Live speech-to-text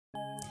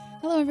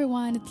Hello,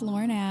 everyone. It's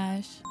Lauren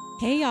Ash.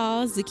 Hey,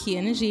 y'all.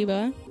 Zakia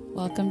Najiba.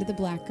 Welcome to the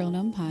Black Girl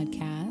Gnome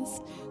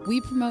podcast. We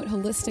promote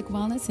holistic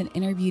wellness and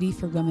inner beauty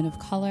for women of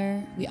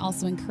color. We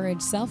also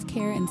encourage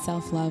self-care and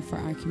self-love for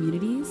our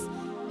communities.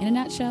 In a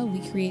nutshell, we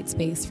create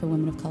space for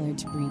women of color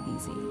to breathe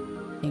easy.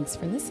 Thanks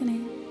for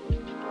listening.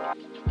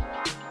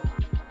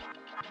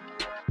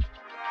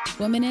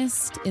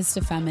 Womanist is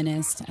to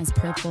feminist as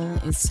purple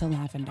is to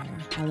lavender.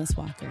 Alice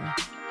Walker.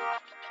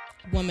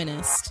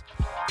 Womanist.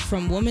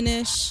 From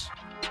womanish,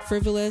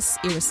 frivolous,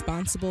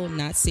 irresponsible,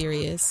 not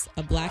serious,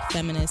 a black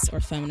feminist or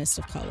feminist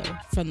of color.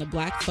 From the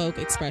black folk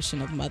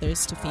expression of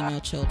mothers to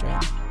female children.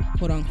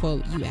 Quote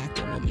unquote, you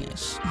acting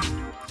womanish.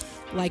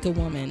 Like a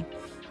woman.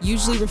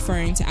 Usually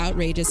referring to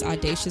outrageous,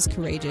 audacious,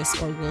 courageous,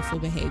 or willful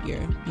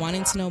behavior.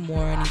 Wanting to know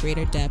more in a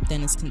greater depth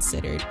than is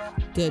considered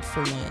good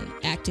for one.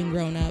 Acting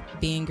grown up,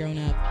 being grown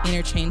up,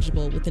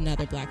 interchangeable with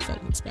another black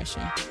folk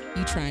expression.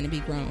 You trying to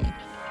be grown.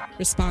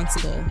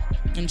 Responsible,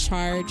 in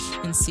charge,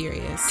 and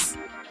serious.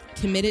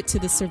 Committed to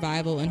the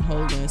survival and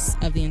wholeness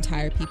of the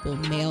entire people,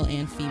 male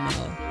and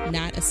female.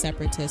 Not a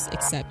separatist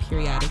except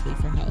periodically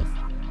for health.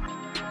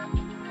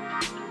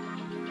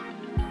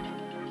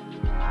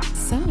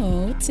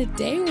 So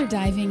today we're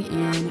diving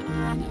in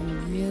on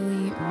a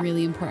really,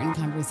 really important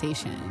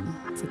conversation.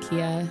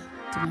 Zakia,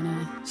 do you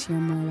want to share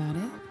more about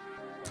it?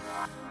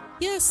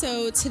 Yeah,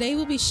 so today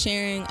we'll be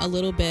sharing a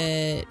little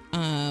bit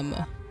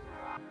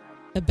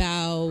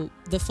about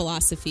the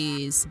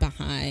philosophies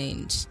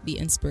behind the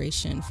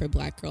inspiration for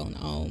Black Girl in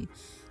Om.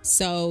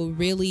 So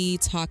really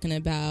talking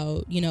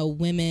about,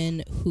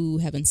 women who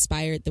have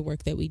inspired the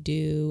work that we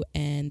do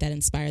and that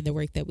inspired the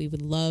work that we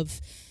would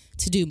love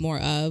to do more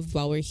of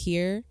while we're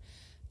here.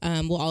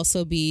 We'll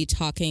also be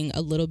talking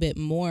a little bit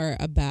more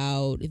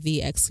about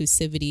the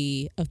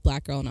exclusivity of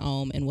Black Girl in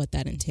Om and what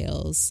that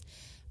entails.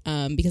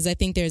 Because I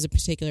think there's a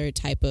particular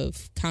type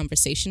of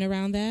conversation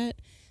around that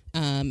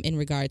in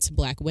regard to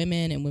Black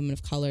women and women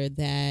of color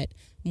that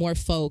more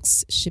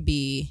folks should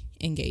be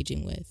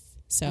engaging with.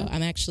 So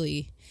I'm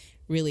actually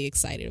really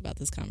excited about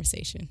this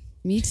conversation.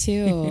 Me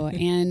too.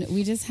 And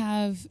we just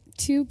have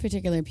two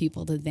particular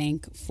people to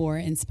thank for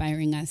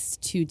inspiring us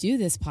to do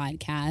this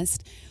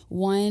podcast.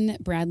 One,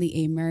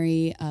 Bradley A.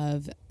 Murray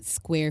of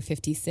Square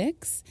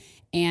 56,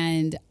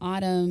 and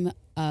Autumn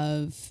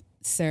of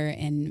Sir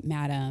and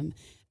Madam.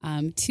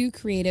 Two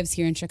creatives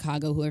here in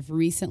Chicago who have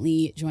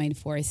recently joined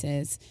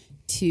forces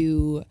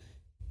to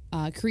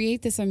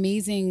create this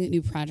amazing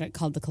new project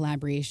called The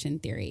Collaboration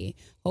Theory.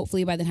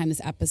 Hopefully by the time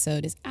this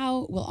episode is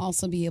out, we'll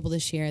also be able to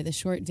share the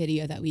short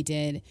video that we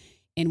did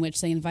in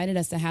which they invited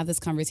us to have this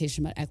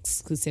conversation about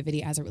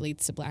exclusivity as it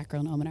relates to Black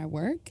Girl in Om and our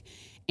work.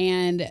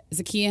 And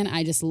Zakia and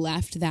I just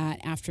left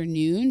that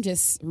afternoon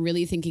just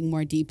really thinking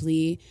more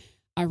deeply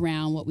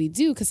around what we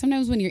do. Because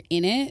sometimes when you're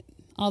in it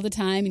all the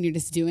time and you're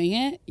just doing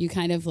it, you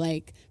kind of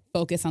like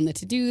focus on the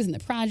to-dos and the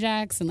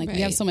projects and like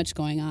we have so much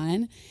going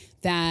on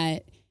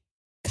that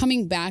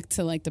coming back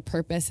to like the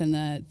purpose and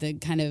the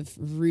kind of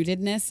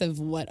rootedness of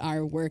what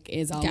our work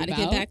is all about.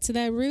 Gotta get back to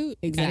that root.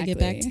 Exactly. Gotta get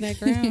back to that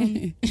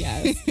ground.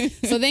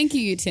 Yes. So thank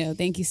you two.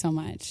 Thank you so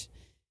much.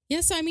 Yeah,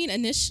 so I mean,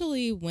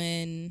 initially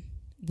when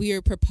we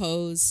were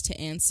proposed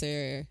to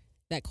answer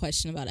that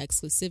question about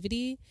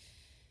exclusivity,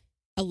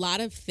 a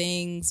lot of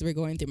things were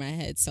going through my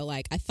head. So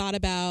like I thought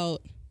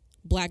about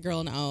Black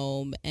Girl in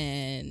Om,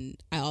 and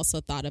I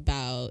also thought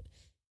about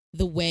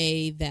the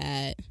way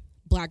that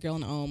Black Girl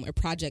in Om or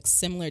projects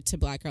similar to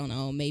Black Girl in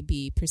Om may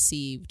be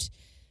perceived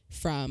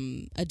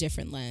from a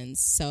different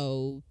lens.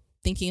 So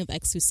thinking of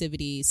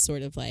exclusivity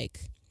sort of like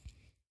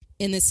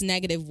in this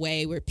negative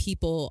way where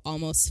people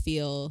almost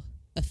feel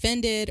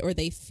offended or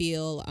they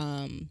feel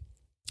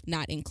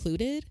not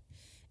included,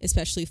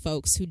 especially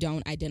folks who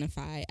don't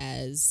identify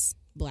as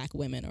Black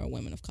women or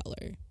women of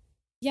color.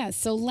 Yeah,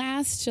 so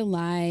last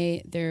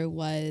July, there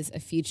was a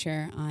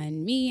feature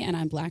on me and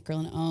on Black Girl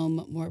in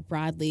Om more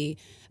broadly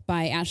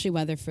by Ashley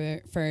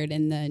Weatherford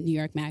in the New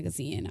York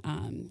Magazine.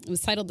 It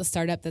was titled The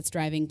Startup That's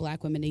Driving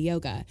Black Women to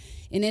Yoga.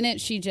 And in it,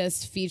 she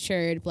just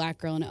featured Black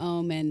Girl in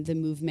Om and the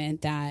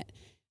movement that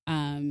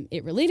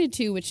it related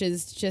to, which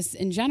is just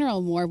in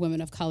general more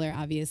women of color,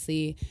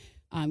 obviously,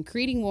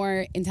 creating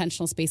more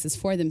intentional spaces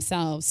for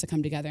themselves to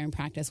come together and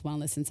practice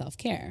wellness and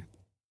self-care.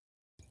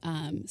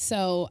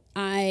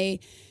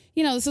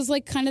 This was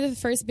like kind of the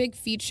first big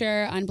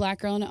feature on Black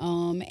Girl in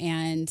Om.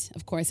 And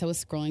of course, I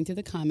was scrolling through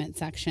the comment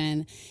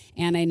section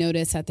and I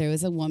noticed that there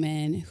was a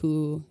woman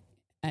who,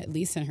 at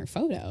least in her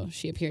photo,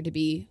 she appeared to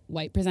be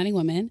white presenting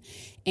woman.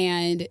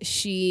 And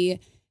she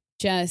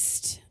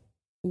just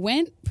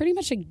went pretty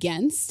much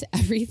against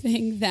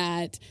everything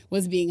that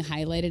was being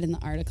highlighted in the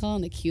article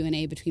and the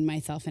Q&A between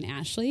myself and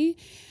Ashley,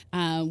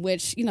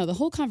 which, the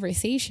whole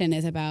conversation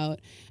is about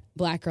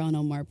Black Girl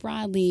No more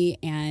broadly,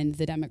 and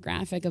the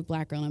demographic of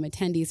Black Girl No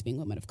attendees being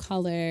women of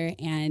color,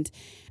 and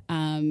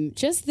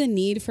just the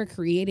need for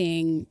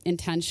creating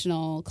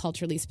intentional,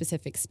 culturally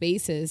specific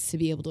spaces to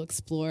be able to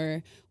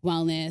explore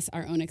wellness,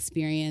 our own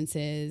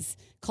experiences,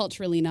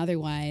 culturally and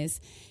otherwise.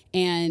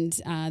 And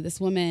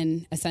this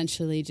woman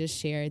essentially just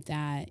shared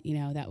that, you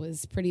know, that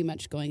was pretty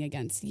much going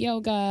against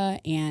yoga,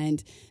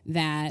 and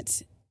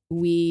that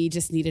we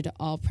just needed to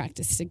all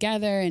practice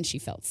together, and she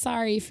felt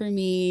sorry for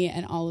me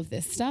and all of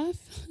this stuff.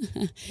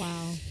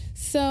 Wow.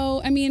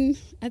 So, I mean,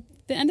 at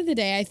the end of the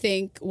day, I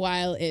think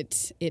while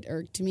it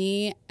irked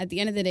me, at the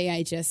end of the day,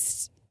 I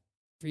just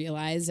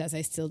realized, as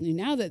I still do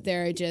now, that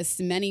there are just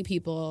many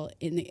people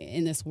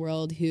in this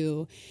world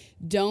who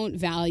don't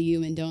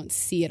value and don't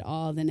see at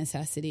all the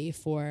necessity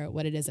for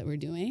what it is that we're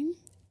doing.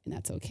 And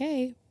that's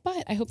okay.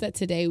 But I hope that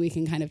today we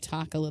can kind of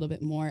talk a little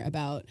bit more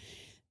about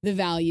the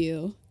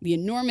value, the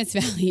enormous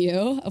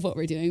value of what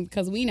we're doing,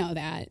 because we know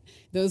that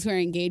those who are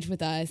engaged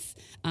with us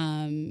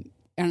on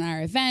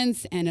our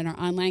events and in our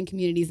online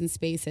communities and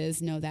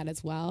spaces know that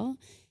as well.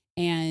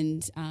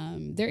 And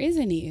there is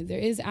a need. There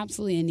is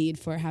absolutely a need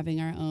for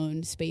having our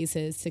own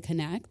spaces to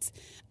connect.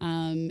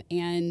 And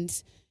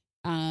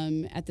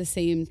at the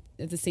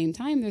same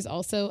time, there's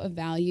also a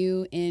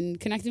value in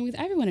connecting with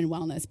everyone in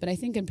wellness. But I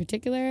think in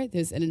particular,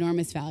 there's an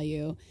enormous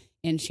value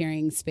in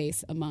sharing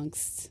space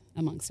amongst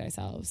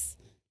ourselves.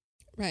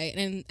 Right.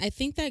 And I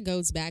think that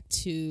goes back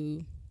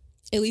to,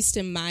 at least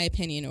in my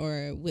opinion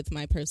or with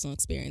my personal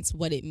experience,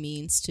 what it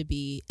means to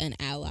be an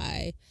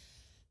ally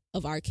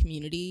of our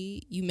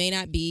community. You may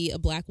not be a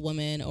Black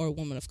woman or a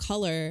woman of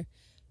color,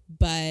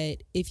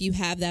 but if you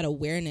have that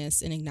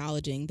awareness and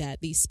acknowledging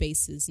that these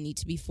spaces need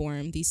to be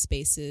formed, these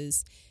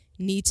spaces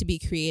need to be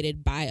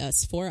created by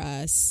us, for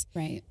us,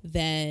 right,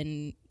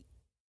 then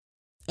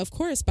of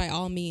course, by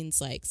all means,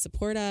 like,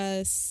 support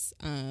us.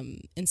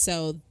 And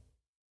so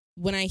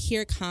when I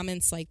hear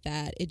comments like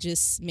that, it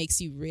just makes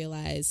you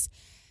realize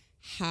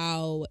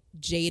how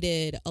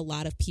jaded a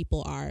lot of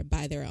people are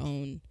by their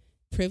own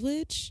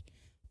privilege.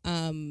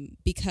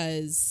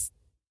 Because,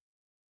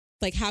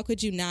 like, how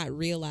could you not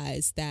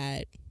realize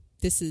that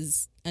this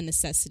is a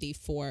necessity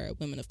for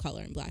women of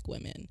color and Black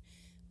women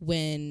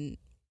when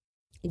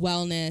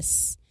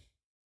wellness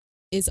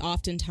is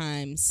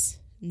oftentimes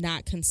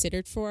not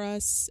considered for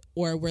us,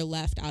 or we're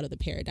left out of the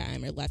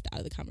paradigm or left out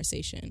of the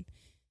conversation?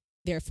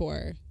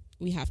 Therefore,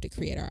 we have to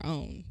create our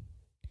own.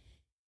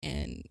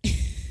 And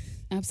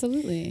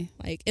absolutely,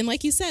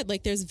 like you said,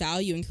 like, there's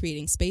value in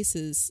creating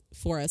spaces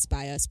for us,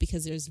 by us,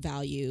 because there's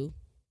value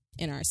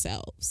in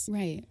ourselves.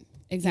 Right.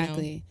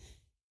 Exactly.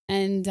 You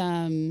know?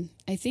 And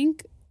I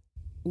think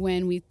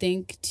when we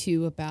think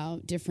too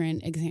about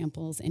different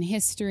examples in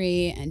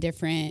history and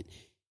different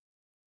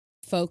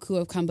folk who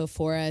have come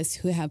before us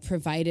who have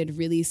provided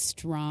really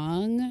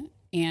strong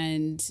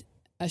and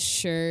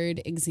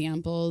assured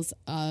examples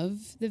of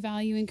the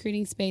value in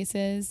creating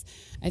spaces,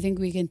 I think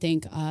we can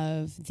think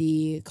of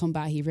the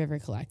Combahee River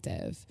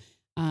Collective,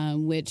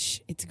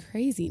 which, it's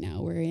crazy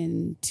now. We're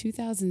in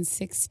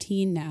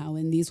 2016 now,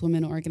 and these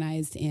women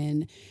organized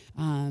in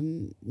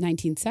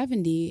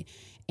 1970,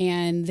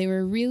 and they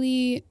were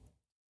really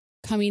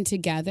coming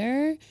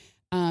together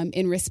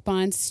in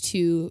response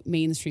to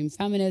mainstream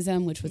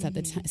feminism, which was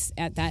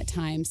at that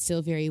time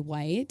still very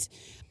white,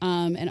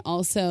 and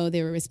also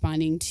they were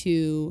responding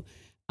to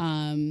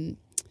kind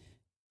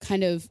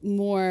of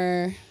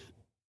more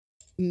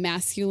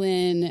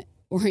masculine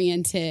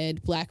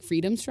oriented Black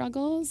freedom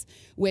struggles,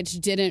 which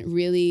didn't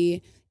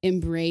really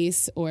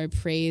embrace or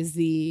praise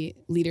the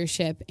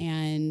leadership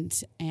and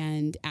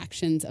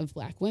actions of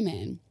Black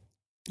women.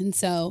 And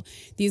so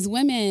these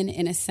women,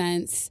 in a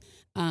sense,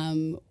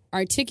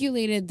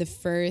 articulated the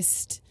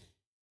first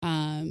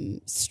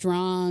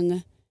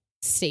strong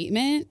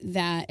statement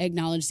that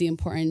acknowledged the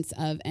importance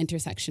of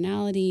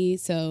intersectionality.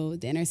 So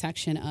the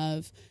intersection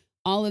of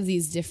all of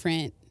these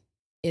different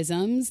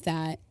isms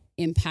that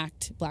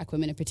impact Black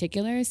women in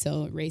particular.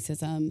 So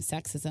racism,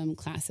 sexism,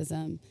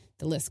 classism,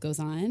 the list goes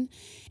on,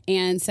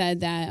 and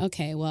said that,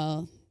 okay,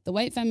 well, the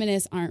white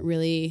feminists aren't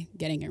really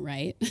getting it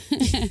right.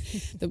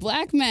 The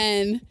Black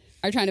men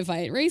are trying to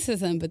fight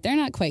racism, but they're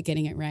not quite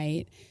getting it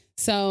right.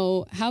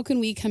 So how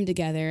can we come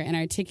together and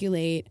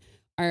articulate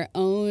our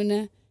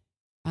own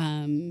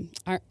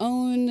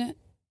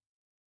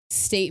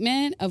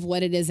statement of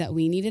what it is that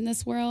we need in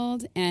this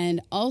world,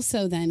 and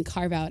also then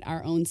carve out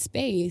our own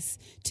space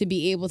to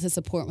be able to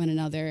support one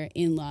another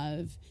in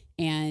love?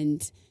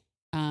 And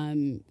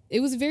it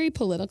was a very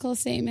political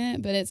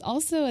statement, but it's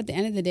also, at the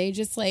end of the day,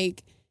 just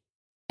like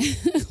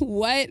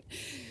what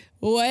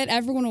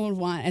everyone would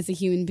want as a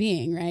human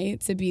being, right?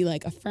 To be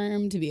like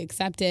affirmed, to be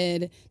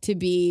accepted, to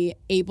be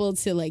able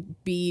to like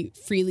be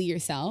freely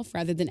yourself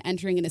rather than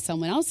entering into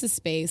someone else's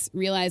space,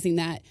 realizing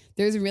that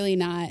there's really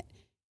not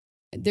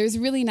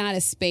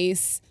a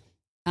space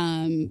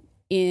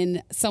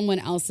in someone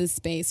else's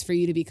space for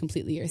you to be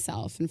completely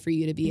yourself and for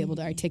you to be able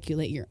to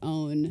articulate your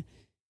own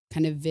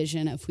kind of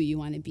vision of who you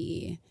want to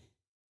be.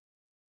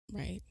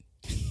 Right.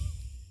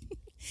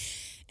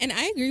 And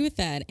I agree with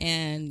that.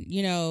 And,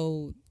 you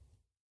know,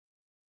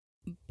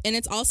 and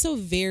it's also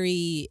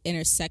very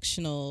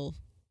intersectional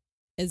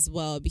as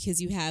well,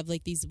 because you have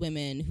like these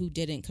women who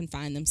didn't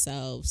confine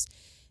themselves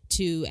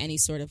to any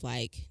sort of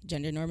like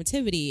gender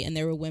normativity, and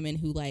there were women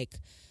who like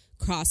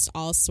crossed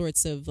all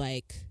sorts of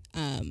like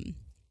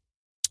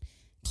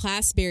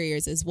class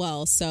barriers as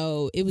well.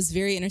 So it was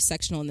very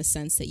intersectional in the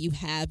sense that you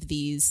have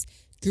these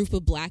group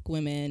of Black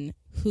women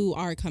who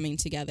are coming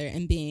together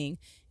and being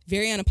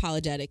very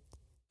unapologetic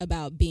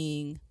about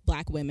being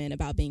Black women,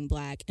 about being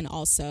Black, and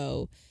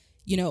also,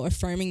 you know,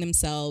 affirming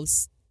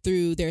themselves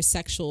through their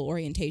sexual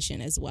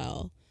orientation as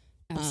well.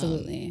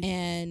 Absolutely.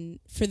 And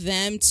for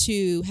them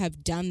to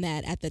have done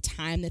that at the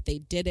time that they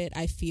did it,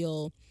 I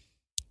feel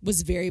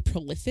was very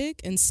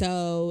prolific. And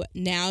so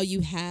now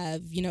you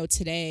have, you know,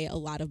 today a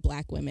lot of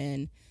Black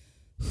women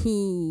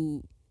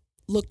who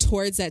look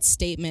towards that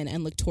statement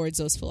and look towards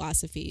those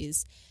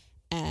philosophies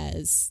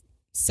as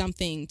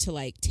something to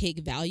like take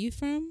value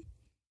from.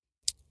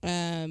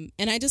 And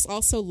I just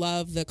also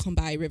love the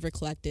Combahee River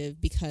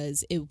Collective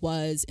because it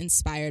was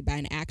inspired by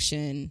an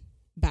action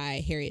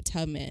by Harriet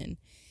Tubman.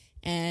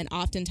 And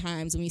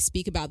oftentimes when we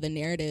speak about the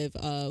narrative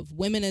of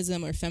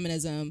womenism or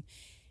feminism,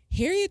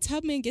 Harriet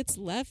Tubman gets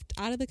left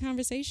out of the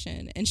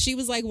conversation. And she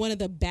was like one of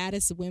the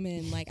baddest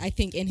women, like I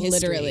think in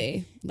history.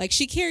 Literally. Like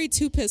she carried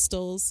 2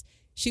 pistols.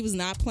 She was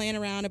not playing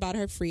around about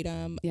her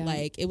freedom. Yeah.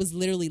 Like it was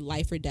literally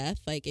life or death.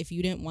 Like if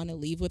you didn't want to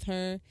leave with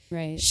her,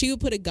 right, she would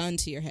put a gun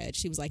to your head.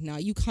 She was like, no,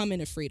 you come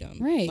into freedom.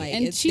 Right. Like,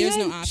 and there's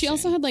no option. She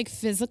also had like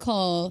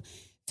physical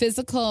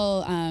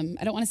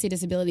I don't want to say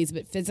disabilities,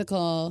 but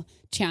physical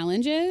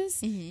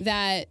challenges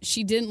that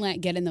she didn't let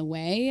get in the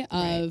way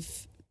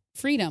of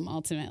freedom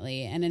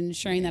ultimately, and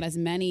ensuring that as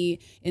many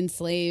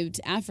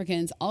enslaved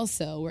Africans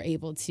also were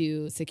able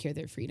to secure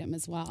their freedom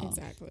as well.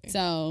 Exactly.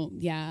 So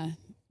yeah,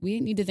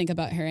 we need to think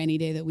about her any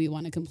day that we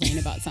want to complain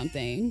about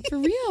something. For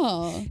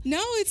real.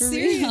 No, it's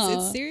serious.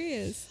 It's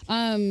serious.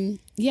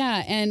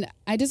 Yeah, and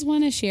I just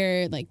want to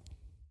share like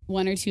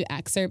 1 or 2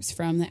 excerpts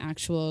from the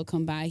actual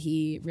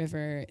Combahee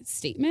River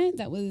statement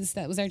that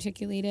was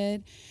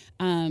articulated,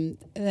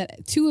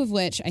 that 2 of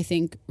which I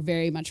think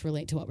very much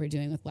relate to what we're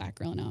doing with Black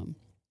Girl Know.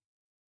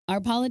 Our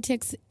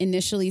politics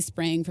initially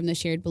sprang from the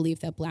shared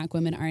belief that Black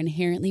women are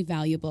inherently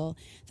valuable,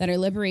 that our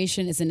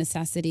liberation is a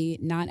necessity,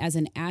 not as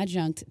an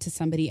adjunct to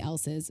somebody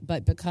else's,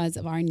 but because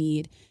of our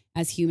need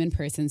as human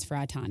persons for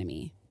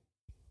autonomy.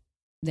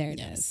 There it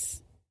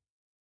is.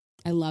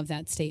 I love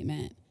that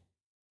statement.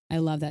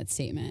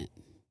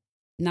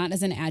 Not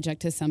as an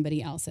adjunct to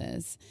somebody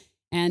else's.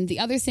 And the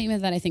other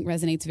statement that I think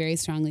resonates very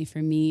strongly for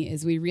me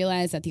is we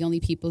realize that the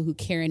only people who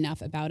care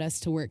enough about us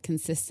to work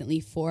consistently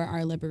for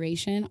our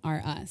liberation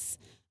are us.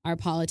 Our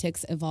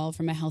politics evolve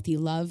from a healthy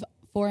love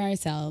for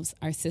ourselves,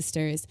 our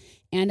sisters,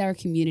 and our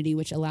community,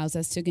 which allows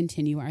us to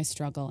continue our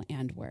struggle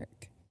and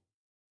work.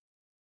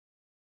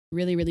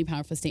 Really, really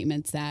powerful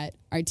statements that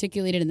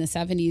articulated in the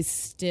 70s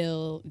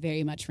still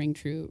very much ring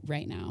true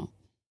right now.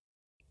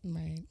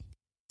 Right.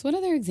 So what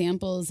other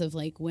examples of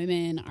like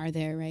women are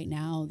there right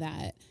now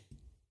that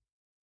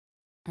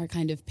are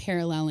kind of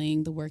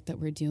paralleling the work that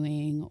we're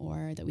doing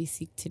or that we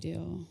seek to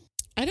do?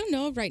 I don't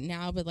know right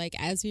now, but like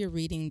as we were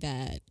reading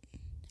that,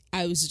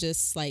 I was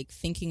just like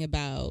thinking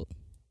about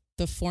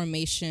the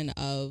formation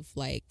of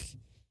like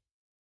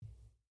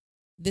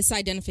this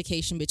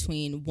identification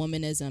between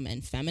womanism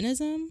and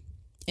feminism,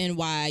 and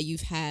why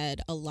you've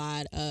had a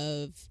lot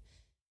of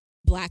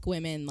Black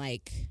women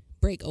like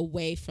break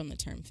away from the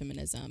term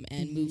feminism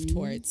and move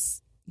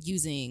towards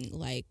using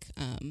like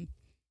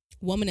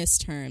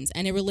womanist terms.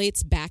 And it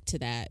relates back to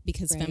that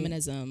because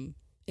feminism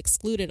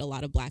excluded a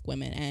lot of Black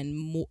women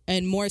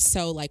and more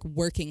so like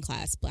working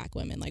class Black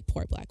women, like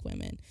poor Black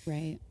women.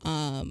 Right.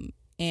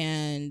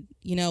 And,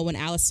 you know, when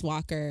Alice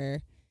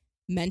Walker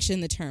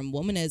mentioned the term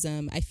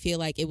womanism, I feel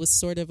like it was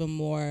sort of a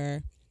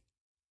more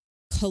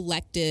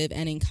collective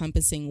and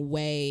encompassing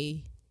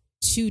way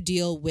to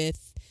deal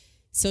with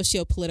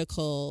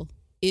socio-political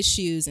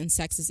issues and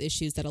sexist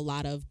issues that a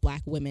lot of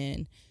Black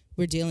women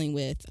were dealing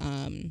with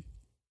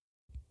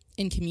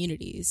in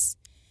communities.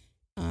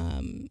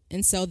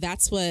 And so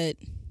that's what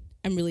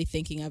I'm really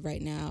thinking of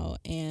right now.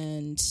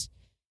 And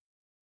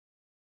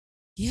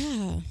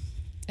yeah.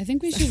 I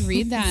think we should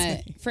read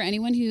that for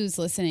anyone who's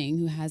listening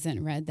who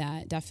hasn't read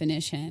that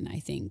definition. I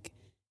think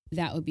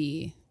that would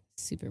be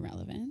super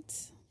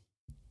relevant.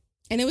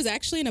 And it was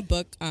actually in a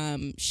book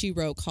she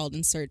wrote called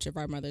In Search of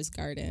Our Mother's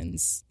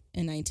Gardens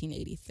in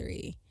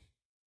 1983.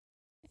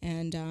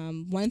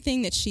 And one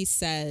thing that she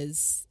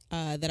says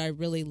that I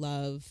really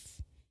love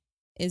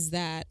is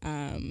that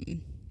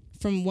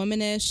from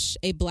Womanish,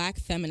 a Black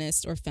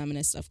feminist or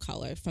feminist of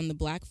color, from the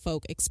Black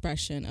folk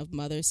expression of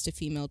mothers to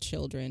female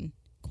children,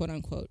 quote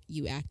unquote,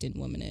 you act in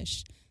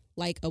womanish,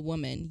 like a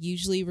woman,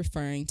 usually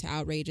referring to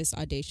outrageous,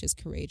 audacious,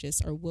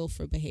 courageous, or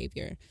willful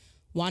behavior,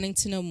 wanting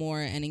to know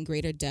more and in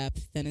greater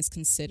depth than is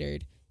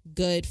considered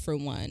good for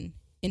one,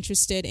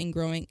 interested in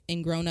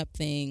grown-up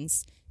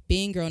things,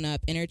 being grown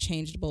up,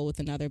 interchangeable with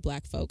another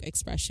Black folk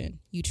expression,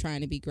 you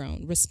trying to be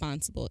grown,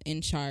 responsible,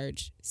 in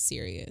charge,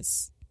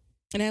 serious.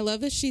 And I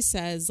love that she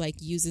says, like,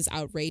 uses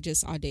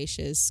outrageous,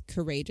 audacious,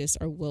 courageous,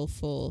 or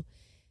willful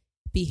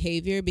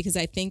behavior, because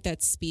I think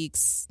that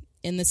speaks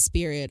in the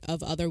spirit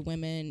of other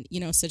women, you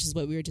know, such as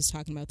what we were just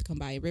talking about, the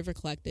Combahee River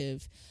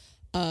Collective,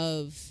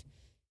 of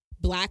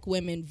Black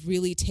women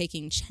really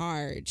taking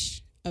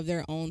charge of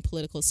their own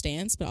political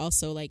stance, but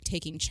also like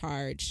taking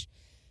charge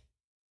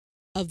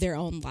of their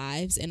own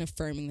lives and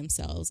affirming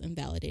themselves and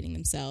validating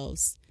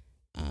themselves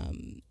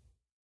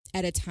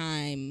at a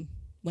time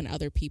when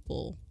other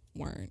people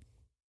weren't.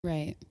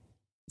 Right.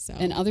 So,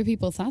 and other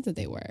people thought that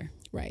they were.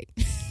 Right.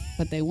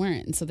 But they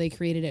weren't. And so they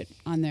created it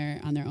on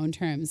their own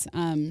terms.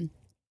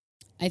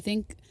 I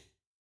think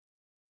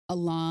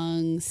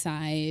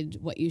alongside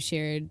what you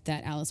shared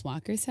that Alice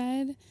Walker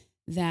said,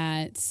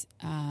 that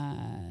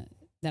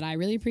I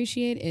really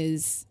appreciate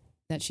is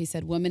that she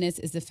said, womanist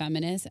is the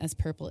feminist as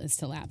purple is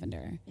to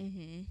lavender.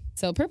 Mm-hmm.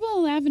 So purple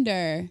and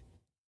lavender,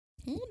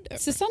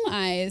 to some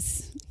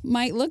eyes,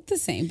 might look the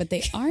same, but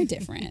they are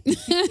different,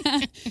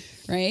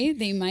 right?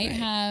 They might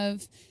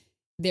have,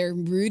 they're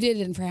rooted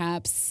in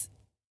perhaps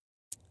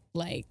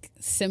like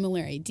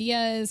similar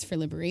ideas for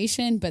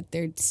liberation, but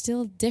they're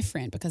still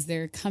different because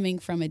they're coming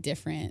from a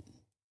different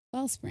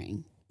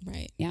wellspring.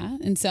 Right. Yeah.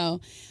 And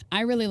so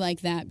I really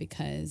like that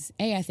because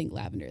I think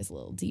lavender is a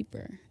little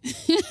deeper.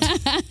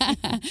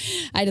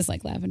 I just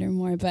like lavender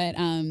more, but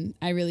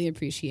I really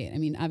appreciate, I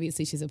mean,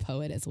 obviously she's a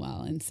poet as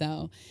well. And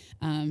so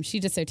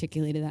she just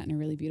articulated that in a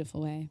really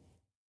beautiful way.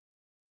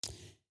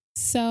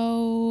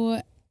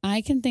 So I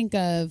can think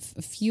of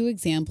a few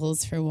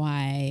examples for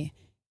why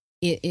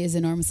it is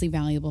enormously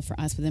valuable for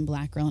us within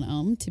Black Girl in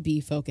Om to be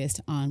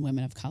focused on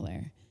women of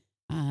color.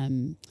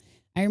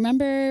 I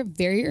remember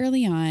very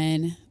early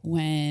on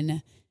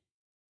when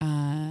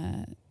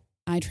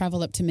I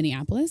traveled up to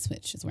Minneapolis,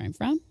 which is where I'm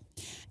from,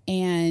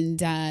 and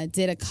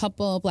did a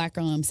couple Black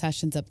Girl in Om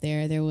sessions up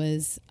there. There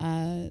was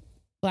a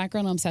Black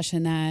Girl in Om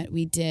session that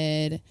we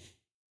did,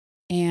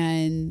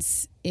 and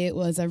it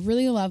was a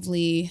really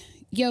lovely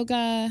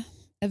yoga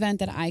event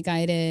that I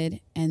guided,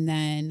 and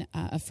then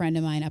a friend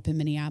of mine up in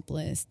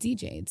Minneapolis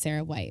DJ'd,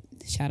 Sarah White.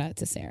 Shout out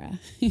to Sarah.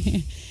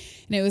 And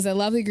it was a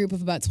lovely group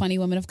of about 20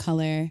 women of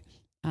color,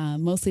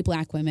 mostly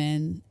Black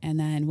women, and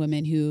then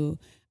women who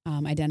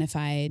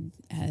identified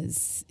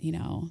as, you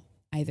know,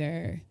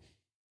 either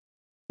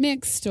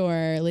mixed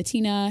or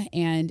Latina.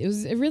 And it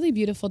was a really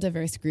beautiful,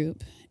 diverse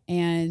group.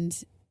 And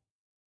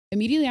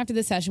immediately after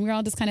the session, we were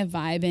all just kind of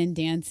vibing,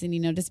 dancing, you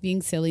know, just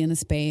being silly in the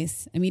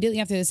space. Immediately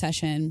after the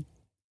session,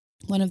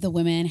 one of the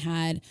women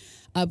had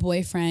a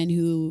boyfriend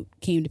who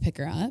came to pick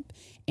her up,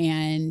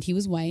 and he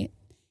was white.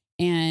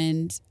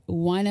 And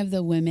one of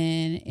the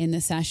women in the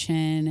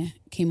session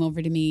came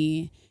over to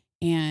me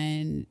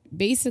and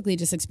basically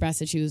just expressed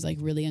that she was like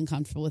really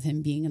uncomfortable with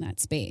him being in that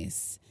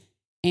space.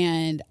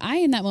 And I,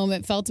 in that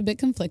moment, felt a bit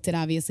conflicted,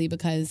 obviously,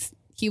 because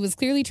he was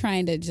clearly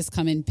trying to just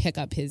come and pick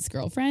up his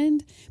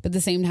girlfriend. But at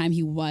the same time,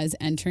 he was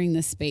entering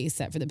the space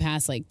that for the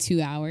past like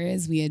 2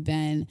 hours, we had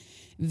been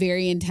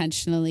very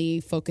intentionally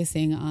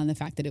focusing on the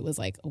fact that it was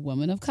like a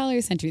woman of color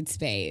centered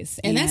space.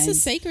 And that's a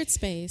sacred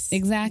space.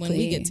 Exactly. When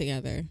we get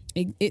together.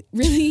 It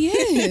really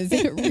is.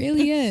 It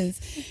really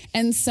is.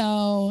 And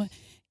so,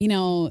 you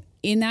know,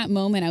 in that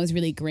moment, I was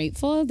really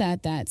grateful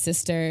that that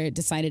sister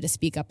decided to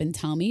speak up and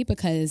tell me,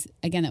 because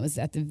again, that was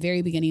at the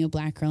very beginning of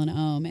Black Girl in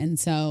Om. And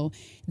so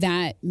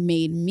that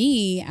made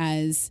me,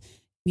 as,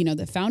 you know,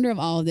 the founder of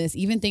all of this,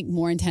 even think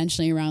more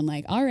intentionally around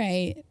like, all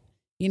right,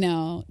 you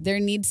know, there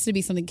needs to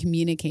be something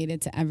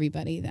communicated to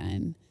everybody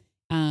then,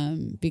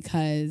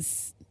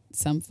 because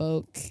some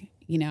folk,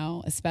 you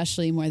know,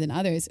 especially more than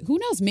others, who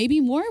knows, maybe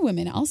more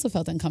women also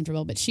felt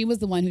uncomfortable, but she was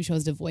the one who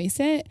chose to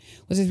voice it,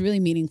 which was really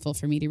meaningful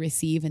for me to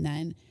receive and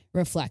then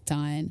reflect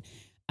on.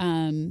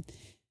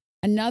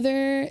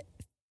 Another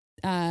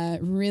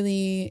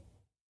really,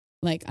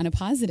 like on a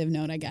positive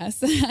note, I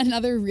guess,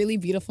 another really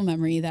beautiful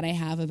memory that I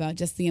have about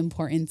just the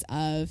importance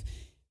of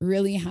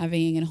really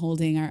having and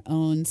holding our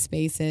own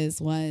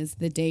spaces was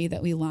the day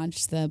that we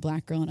launched the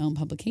Black Girl in Om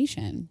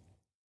publication.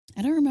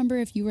 I don't remember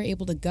if you were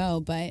able to go,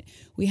 but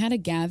we had a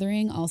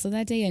gathering also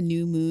that day, a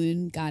new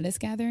moon goddess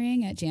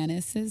gathering at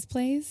Janice's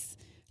place.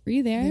 Were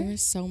you there? There were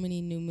so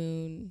many new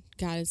moon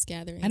goddess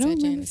gatherings. I don't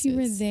remember Janice's. if you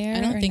were there.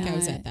 I don't think not. I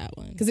was at that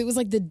one. Because it was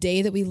like the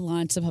day that we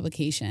launched the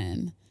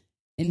publication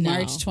in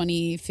March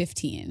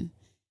 2015.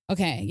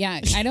 Okay, yeah.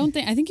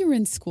 I think you were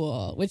in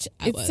school, which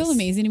it's still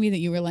amazing to me that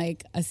you were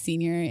like a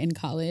senior in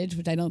college,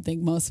 which I don't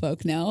think most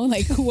folk know.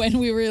 Like when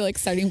we were like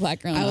starting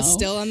Black Girl in Om. I was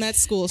still on that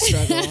school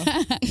struggle.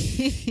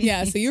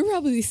 Yeah, so you were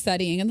probably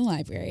studying in the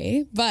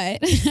library,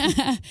 but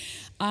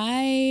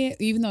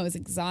even though I was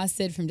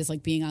exhausted from just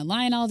like being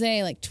online all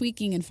day, like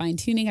tweaking and fine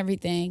tuning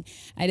everything,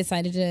 I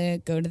decided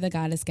to go to the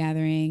goddess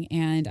gathering,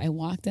 and I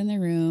walked in the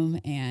room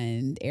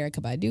and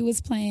Erykah Badu was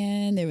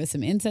playing. There was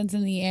some incense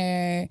in the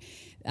air.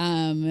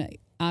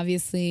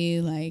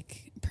 Obviously,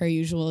 like per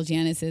usual,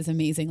 Janice's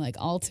amazing like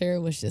altar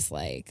was just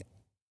like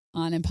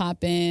on and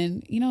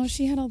popping. You know,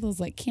 she had all those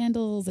like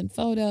candles and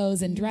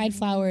photos and dried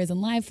flowers and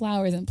live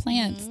flowers and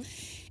plants.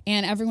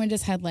 And everyone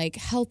just had like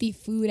healthy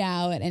food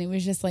out. And it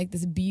was just like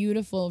this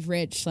beautiful,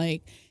 rich,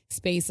 like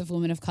space of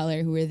women of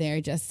color who were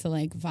there just to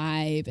like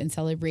vibe and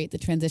celebrate the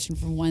transition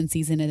from one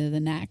season into the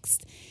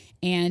next.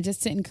 And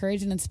just to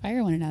encourage and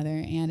inspire one another.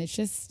 And it's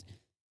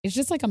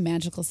just like a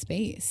magical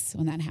space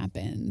when that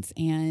happens.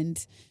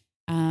 And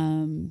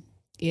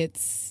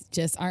it's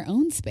just our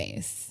own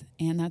space.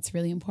 And that's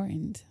really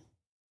important.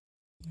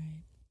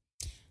 Right.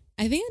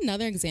 I think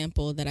another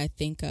example that I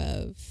think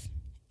of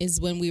is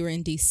when we were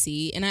in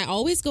DC. And I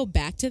always go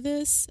back to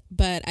this,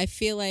 but I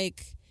feel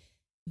like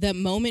the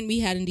moment we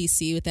had in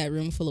DC with that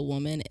room full of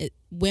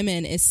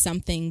women is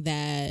something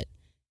that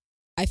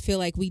I feel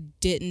like we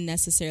didn't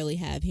necessarily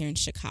have here in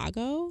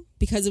Chicago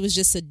because it was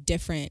just a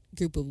different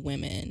group of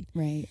women.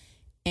 Right.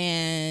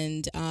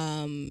 And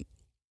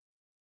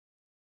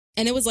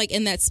it was like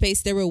in that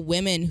space, there were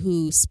women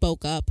who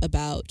spoke up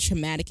about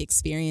traumatic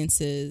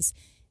experiences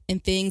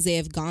and things they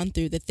have gone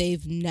through that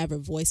they've never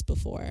voiced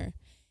before.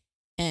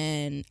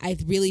 And I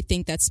really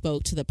think that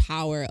spoke to the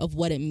power of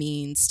what it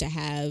means to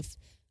have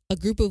a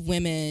group of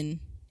women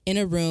in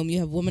a room. You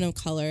have women of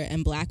color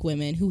and Black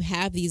women who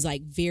have these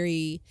like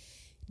very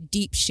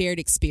deep shared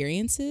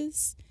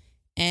experiences.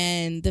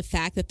 And the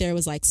fact that there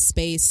was like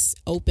space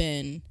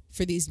open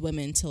for these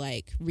women to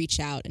like reach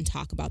out and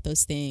talk about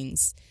those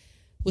things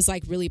was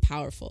like really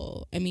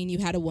powerful. I mean, you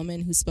had a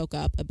woman who spoke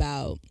up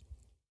about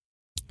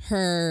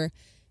her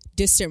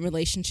distant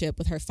relationship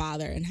with her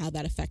father and how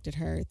that affected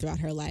her throughout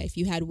her life.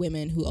 You had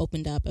women who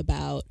opened up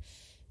about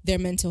their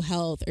mental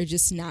health or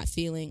just not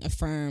feeling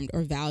affirmed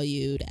or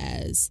valued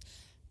as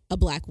a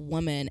Black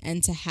woman.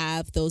 And to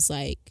have those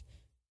like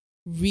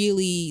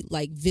really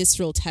like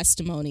visceral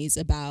testimonies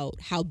about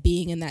how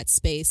being in that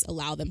space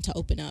allowed them to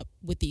open up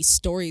with these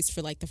stories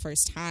for like the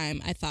first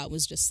time, I thought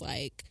was just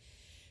like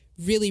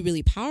really,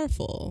 really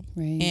powerful.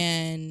 Right.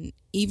 And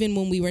even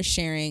when we were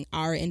sharing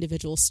our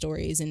individual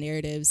stories and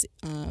narratives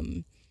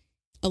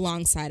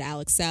alongside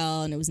Alex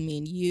L, and it was me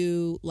and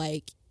you,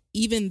 like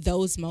even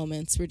those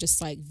moments were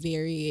just like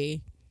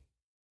very,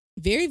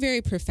 very,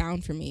 very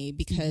profound for me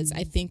because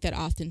I think that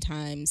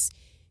oftentimes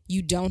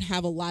you don't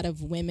have a lot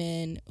of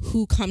women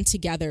who come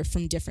together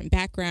from different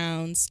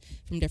backgrounds,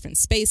 from different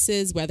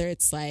spaces, whether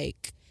it's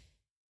like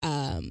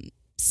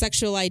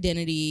sexual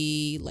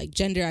identity, like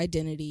gender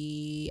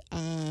identity,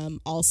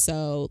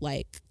 also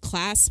like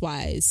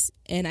class-wise.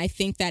 And I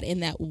think that in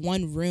that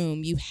one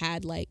room, you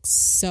had like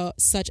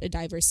such a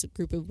diverse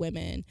group of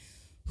women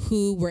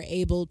who were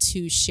able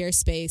to share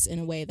space in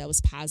a way that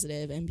was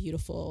positive and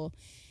beautiful.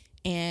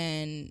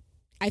 And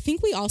I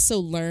think we also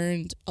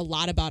learned a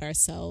lot about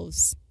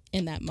ourselves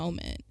in that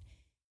moment.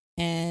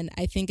 And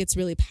I think it's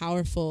really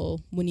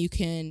powerful when you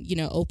can, you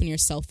know, open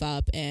yourself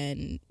up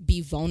and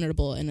be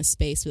vulnerable in a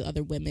space with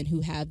other women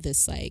who have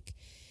this like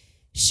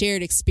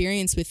shared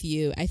experience with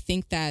you. I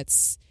think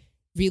that's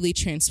really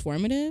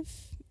transformative.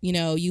 You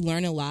know, you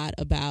learn a lot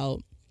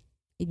about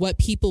what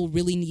people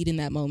really need in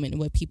that moment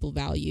and what people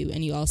value.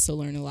 And you also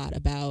learn a lot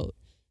about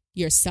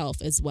yourself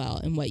as well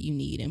and what you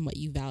need and what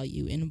you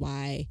value and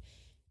why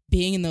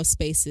being in those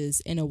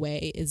spaces in a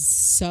way is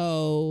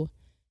so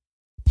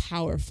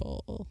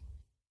powerful.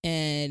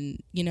 And,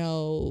 you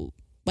know,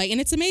 like,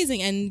 and it's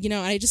amazing. And, you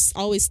know, I just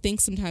always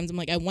think sometimes, I'm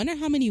like, I wonder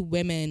how many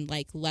women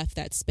like left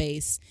that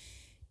space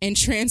and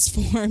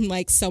transformed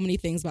like so many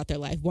things about their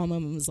life. One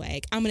woman was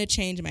like, I'm going to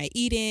change my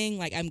eating.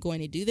 Like, I'm going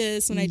to do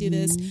this when I do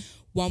this.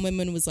 One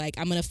woman was like,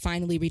 I'm going to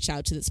finally reach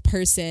out to this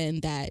person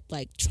that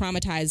like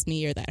traumatized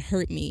me or that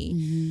hurt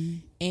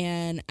me.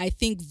 And I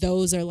think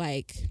those are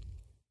like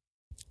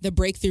the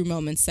breakthrough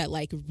moments that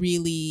like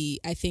really,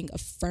 I think,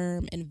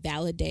 affirm and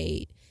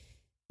validate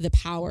the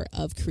power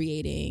of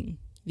creating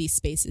these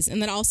spaces.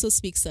 And that also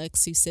speaks to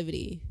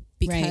exclusivity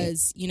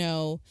because, you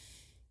know,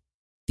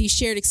 these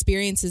shared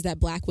experiences that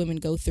Black women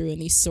go through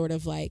and these sort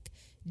of like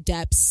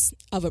depths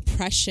of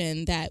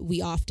oppression that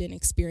we often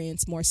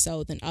experience more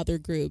so than other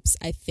groups,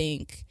 I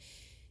think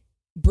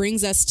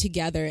brings us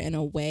together in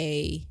a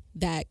way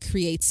that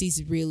creates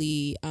these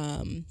really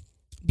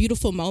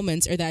beautiful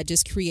moments, or that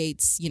just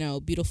creates, you know,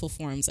 beautiful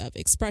forms of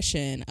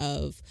expression,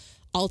 of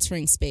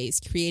altering space,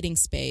 creating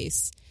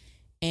space.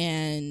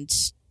 And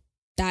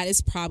that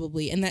is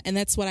probably, and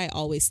that's what I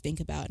always think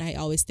about. And I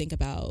always think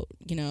about,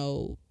 you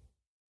know,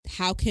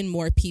 how can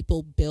more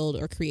people build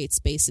or create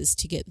spaces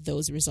to get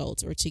those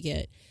results or to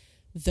get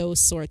those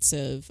sorts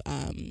of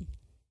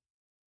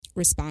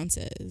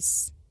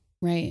responses.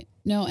 Right.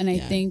 No, and I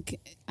think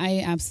I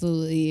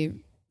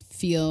absolutely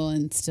feel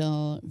and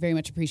still very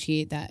much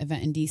appreciate that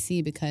event in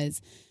DC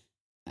because,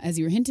 as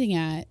you were hinting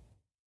at,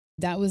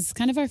 that was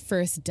kind of our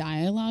first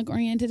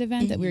dialogue-oriented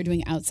event that we were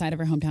doing outside of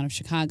our hometown of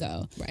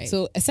Chicago. Right.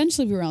 So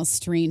essentially we were all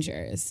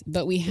strangers,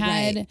 but we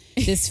had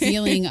this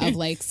feeling of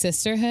like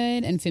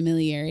sisterhood and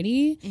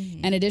familiarity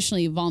and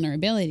additionally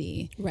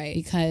vulnerability. Right.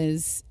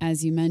 Because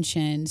as you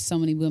mentioned, so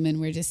many women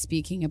were just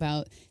speaking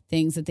about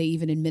things that they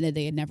even admitted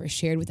they had never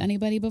shared with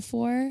anybody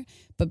before.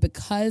 But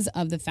because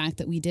of the fact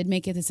that we did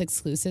make it this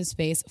exclusive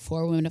space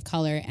for women of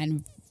color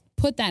and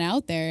put that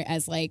out there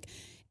as like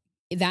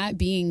that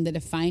being the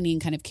defining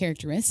kind of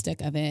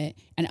characteristic of it,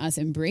 and us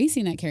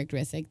embracing that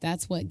characteristic,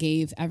 that's what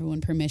gave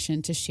everyone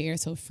permission to share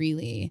so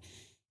freely.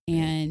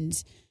 And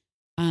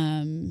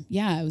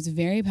it was a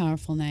very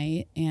powerful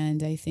night.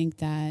 And I think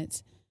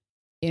that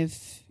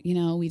if,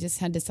 we just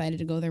had decided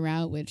to go the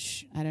route,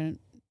 which I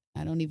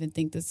don't even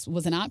think this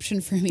was an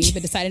option for me,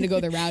 but decided to go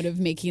the route of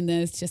making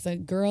this just a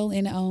girl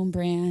in own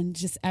brand,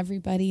 just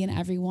everybody and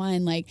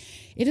everyone, like,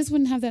 it just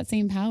wouldn't have that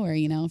same power,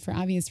 for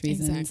obvious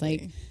reasons. Exactly.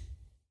 Like,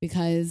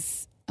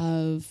 because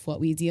of what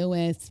we deal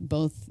with,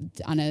 both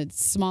on a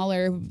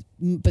smaller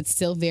but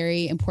still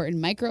very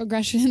important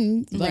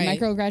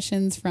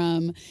microaggressions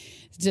from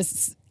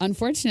just,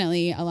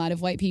 unfortunately, a lot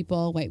of white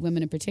people, white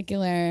women in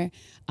particular,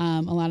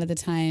 a lot of the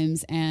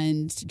times,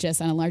 and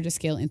just on a larger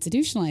scale,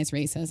 institutionalized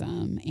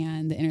racism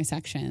and the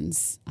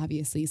intersections,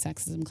 obviously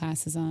sexism,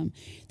 classism,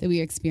 that we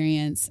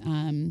experience,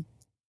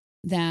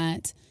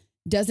 that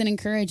doesn't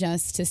encourage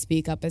us to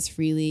speak up as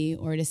freely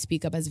or to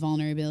speak up as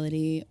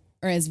vulnerability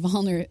or as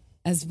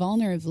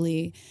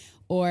vulnerably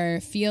or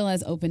feel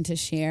as open to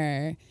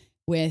share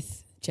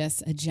with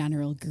just a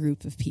general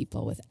group of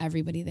people, with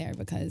everybody there,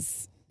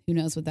 because who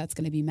knows what that's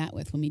going to be met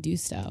with when we do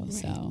so. Right.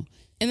 So,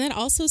 and that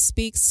also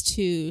speaks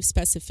to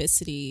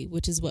specificity,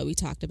 which is what we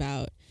talked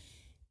about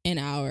in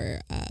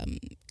our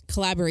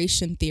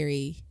collaboration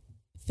theory.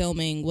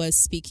 Filming was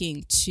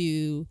speaking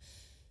to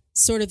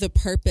sort of the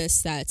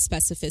purpose that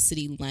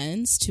specificity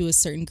lends to a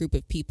certain group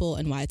of people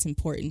and why it's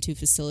important to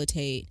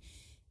facilitate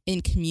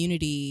in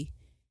community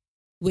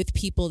with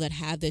people that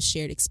have this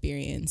shared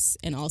experience,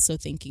 and also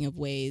thinking of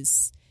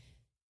ways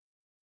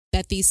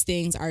that these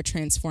things are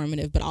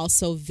transformative, but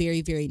also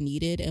very, very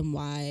needed, and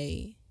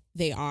why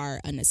they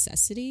are a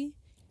necessity.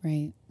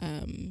 Right.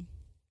 And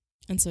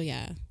so,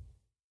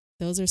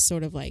 those are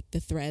sort of like the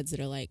threads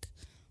that are like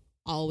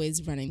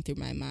always running through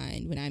my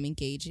mind when I'm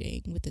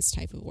engaging with this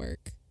type of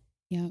work.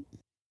 Yep.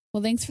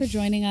 Well, thanks for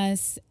joining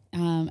us.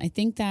 I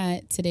think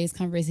that today's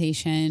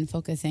conversation,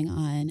 focusing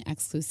on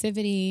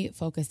exclusivity,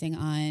 focusing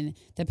on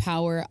the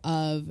power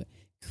of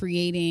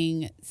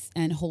creating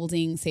and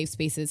holding safe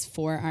spaces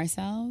for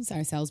ourselves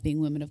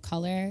being women of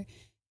color,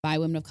 by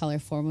women of color,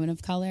 for women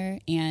of color,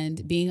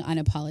 and being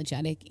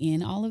unapologetic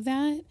in all of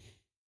that.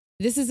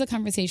 This is a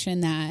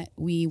conversation that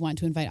we want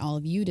to invite all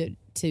of you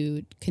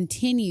to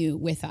continue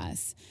with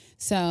us.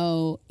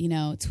 So,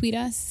 tweet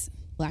us,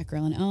 Black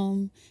Girl in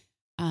Ohm,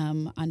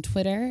 on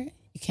Twitter.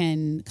 You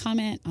can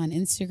comment on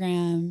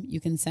Instagram.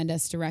 You can send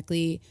us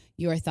directly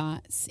your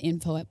thoughts,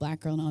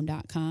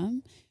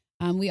 info@blackgirlinohm.com.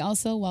 We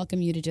also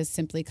welcome you to just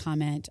simply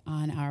comment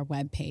on our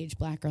webpage,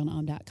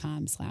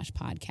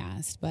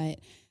 blackgirlinohm.com/podcast. But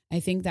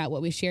I think that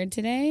what we shared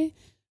today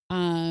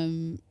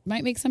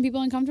might make some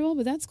people uncomfortable,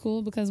 but that's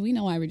cool because we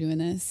know why we're doing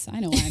this. I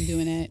know why I'm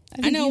doing it.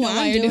 I know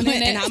why I'm doing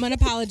it, and I'm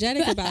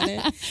unapologetic about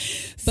it.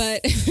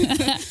 But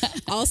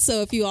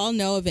also, if you all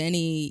know of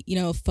any,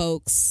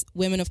 folks,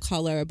 women of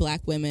color,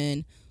 Black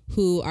women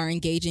who are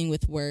engaging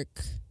with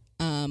work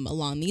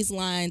along these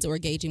lines, or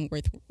engaging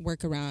with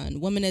work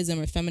around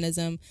womanism or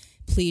feminism,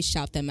 please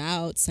shout them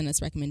out. Send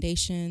us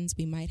recommendations.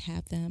 We might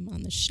have them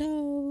on the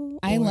show.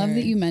 I love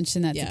that you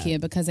mentioned that, Takia,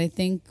 because I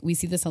think we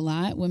see this a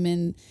lot.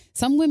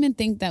 Some women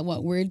think that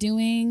what we're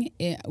doing,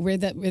 we're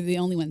the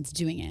only ones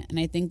doing it. And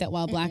I think that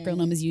while Black Girl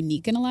in Ohm is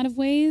unique in a lot of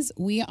ways,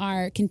 we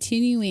are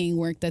continuing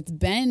work that's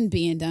been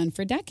being done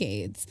for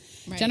decades,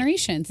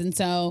 generations. And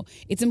so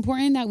it's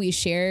important that we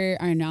share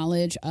our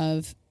knowledge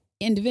of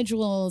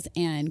individuals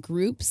and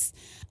groups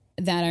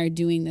that are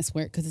doing this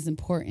work, because it's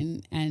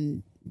important.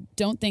 And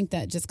don't think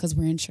that just because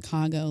we're in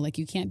Chicago, like,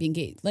 you can't be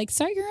engaged. Like,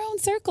 start your own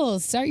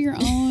circles, start your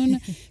own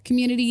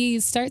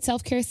communities, start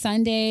Self-Care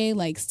Sunday,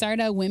 like,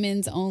 start a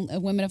women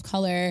of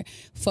color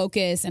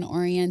focus and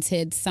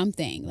oriented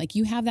something. Like,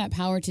 you have that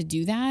power to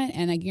do that.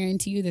 And I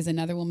guarantee you there's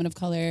another woman of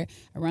color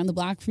around the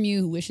block from you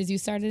who wishes you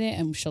started it,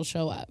 and she'll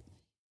show up.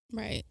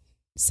 Right.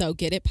 So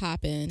get it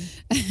popping.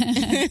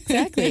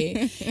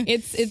 Exactly.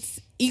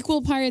 It's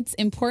equal parts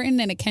important,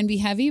 and it can be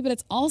heavy, but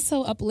it's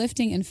also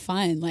uplifting and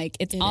fun. Like,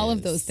 it's all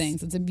of those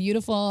things. It's a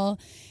beautiful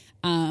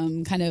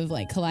kind of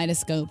like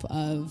kaleidoscope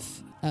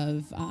of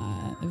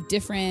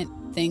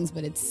different things,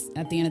 but it's,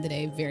 at the end of the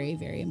day, very,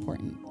 very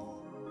important.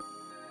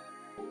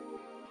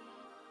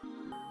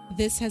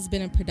 This has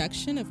been a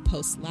production of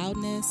Post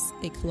Loudness,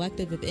 a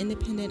collective of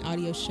independent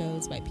audio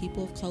shows by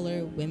people of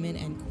color, women,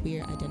 and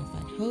queer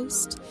identified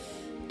hosts.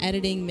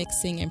 Editing,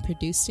 mixing, and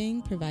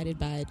producing provided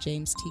by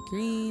James T.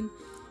 Green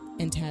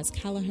and Taz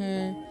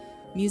Callagher.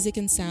 Music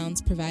and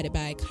sounds provided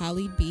by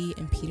Khalid B.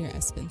 and Peter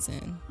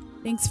Espenson.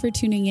 Thanks for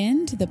tuning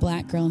in to the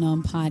Black Girl in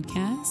Ohm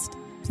podcast.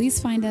 Please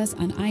find us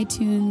on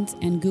iTunes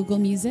and Google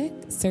Music.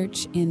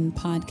 Search in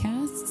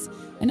podcasts.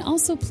 And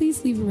also,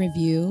 please leave a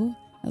review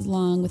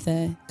along with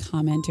a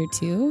comment or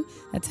two.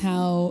 That's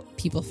how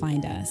people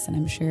find us. And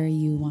I'm sure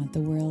you want the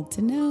world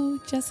to know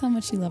just how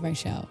much you love our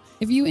show.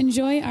 If you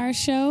enjoy our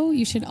show,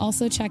 you should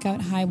also check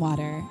out High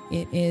Water.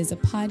 It is a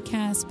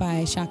podcast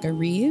by Shaka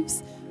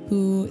Reeves,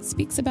 who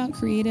speaks about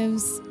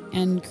creatives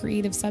and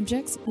creative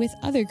subjects with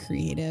other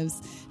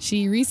creatives.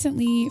 She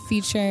recently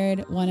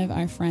featured one of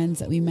our friends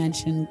that we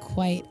mention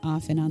quite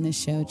often on this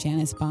show,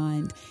 Janice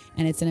Bond,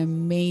 and it's an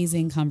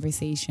amazing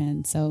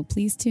conversation. So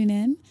please tune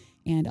in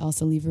and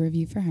also leave a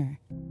review for her.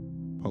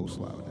 Post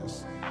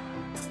Loudness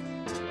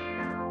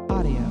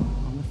Audio.